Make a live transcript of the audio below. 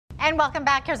And welcome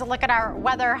back. Here's a look at our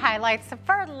weather highlights.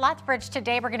 For Lethbridge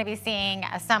today, we're going to be seeing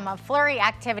some flurry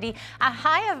activity. A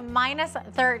high of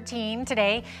 -13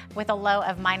 today with a low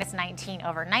of -19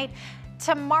 overnight.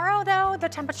 Tomorrow, though, the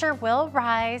temperature will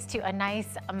rise to a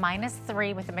nice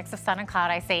 -3 with a mix of sun and cloud.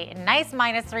 I say nice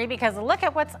 -3 because look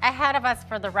at what's ahead of us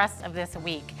for the rest of this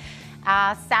week.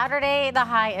 Saturday, the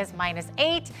high is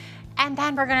 -8. And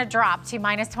then we're going to drop to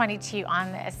 -22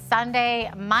 on Sunday.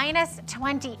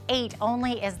 -28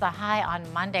 only is the high on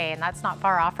Monday, and that's not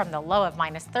far off from the low of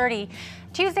 -30.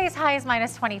 Tuesday's high is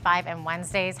 -25, and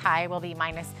Wednesday's high will be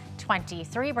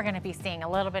 -23. We're going to be seeing a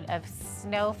little bit of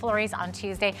snow flurries on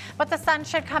Tuesday, but the sun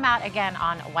should come out again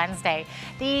on Wednesday.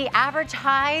 The average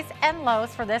highs and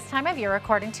lows for this time of year,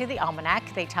 according to the almanac,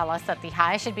 they tell us that the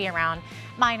high should be around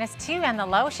 -2 and the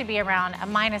low should be around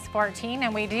 -14,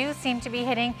 and we do seem to be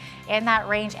hitting in that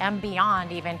range and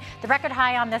beyond even. The record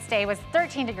high on this day was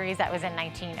 13 degrees. That was in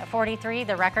 1943.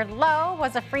 The record low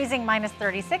was a freezing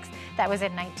 -36. That was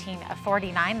in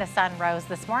 1949. The sun rose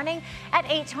this morning at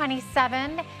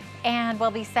 8:27. And we'll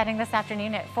be setting this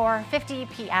afternoon at 4:50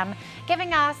 p.m.,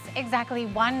 giving us exactly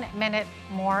 1 minute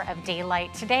more of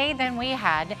daylight today than we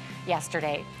had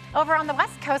yesterday. Over on the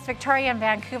west coast, Victoria and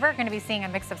Vancouver are going to be seeing a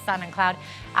mix of sun and cloud.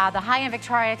 The high in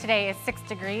Victoria today is 6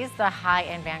 degrees. The high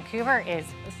in Vancouver is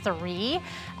 3.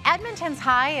 Edmonton's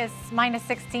high is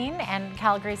 -16 and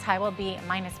Calgary's high will be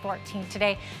 -14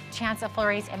 today. Chance of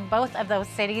flurries in both of those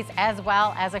cities as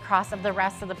well as across the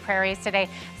rest of the prairies today.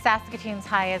 Saskatoon's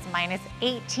high is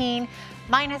 -18.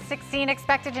 -16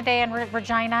 expected today in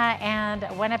Regina, and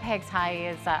Winnipeg's high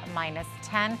is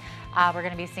 -10. We're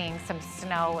going to be seeing some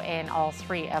snow in all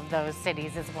 3 of those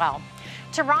cities as well.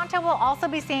 Toronto will also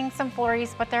be seeing some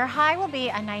flurries, but their high will be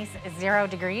a nice 0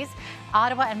 degrees.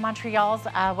 Ottawa and Montreal's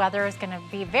weather is going to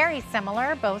be very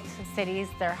similar. Both cities,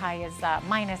 their high is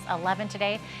 -11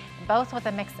 today, both with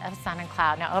a mix of sun and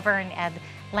cloud. Now over in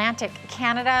Atlantic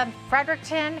Canada,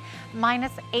 Fredericton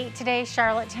 -8 today,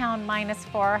 Charlottetown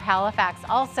 -4, Halifax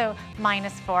also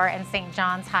 -4, and St.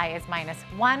 John's high is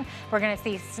 -1. We're going to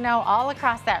see snow all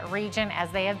across that region as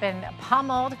they have been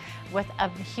pummeled with a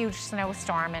huge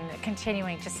snowstorm and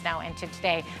continuing to snow into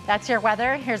today. That's your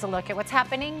weather. Here's a look at what's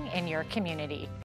happening in your community.